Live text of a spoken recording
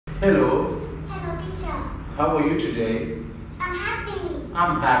Hello. Hello, teacher. How are you today? I'm happy.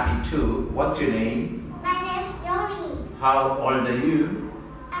 I'm happy too. What's your name? My name's Jolie. How old are you?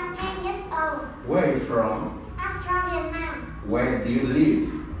 I'm 10 years old. Where are you from? I'm from Vietnam. Where do you live?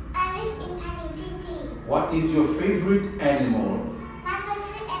 I live in Thai City. What is your favorite animal? My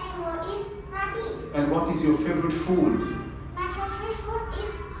favorite animal is rabbit. And what is your favorite food? My favorite food is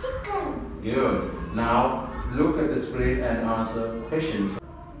chicken. Good. Now look at the screen and answer questions.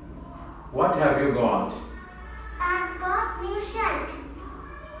 What have you got? I've got milkshake.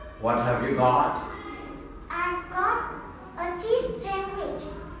 What have you got? I've got a cheese sandwich.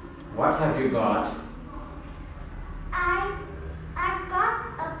 What have you got? I've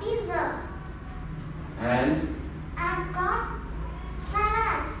got a pizza. And I've got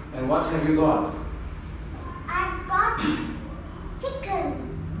salad. what have you got? I've got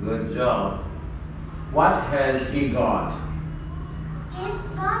chicken. Good job. What has he got? He's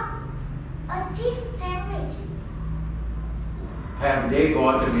got a cheese sandwich. Have they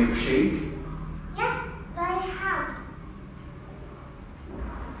got a milkshake? Yes, they have.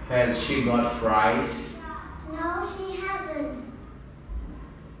 Has she got fries? No, she hasn't.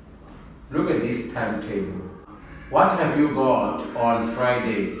 Look at this timetable. What have you got on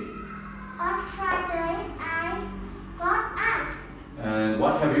Friday? On Friday, I got art. And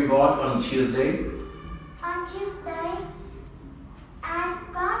what have you got on Tuesday? On Tuesday,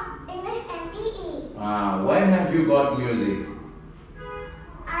 I've got English and PE. When have you got music?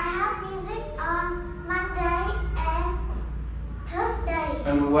 I have music on Monday and Thursday.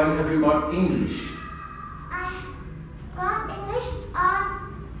 And when have you got English? I got English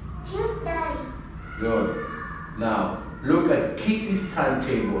on Tuesday. Good. Now, look at Kitty's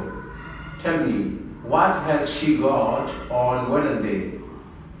timetable. Tell me, what has she got on Wednesday?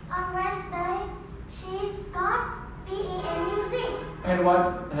 On Wednesday, she's got PE and music. And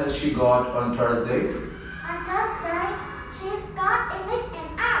what has she got on Thursday? On Thursday, she's got English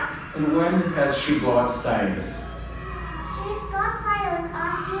and art. And when has she got science? She's got science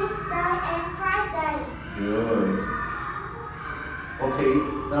on Tuesday and Friday. Good. Okay,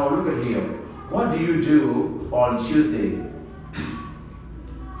 now look at here. What do you do on Tuesday?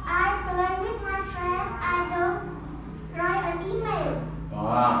 I play with my friend. I don't write an email.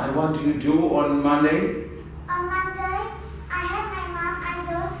 And what do you do on Monday? On Monday, I help my mom. I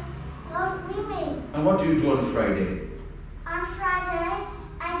don't go swimming. And what do you do on Friday? On Friday,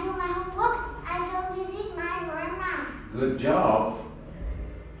 I do my homework. I don't visit my grandma. Good job.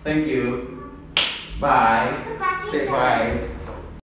 Thank you. Bye. Goodbye, Say teacher. bye.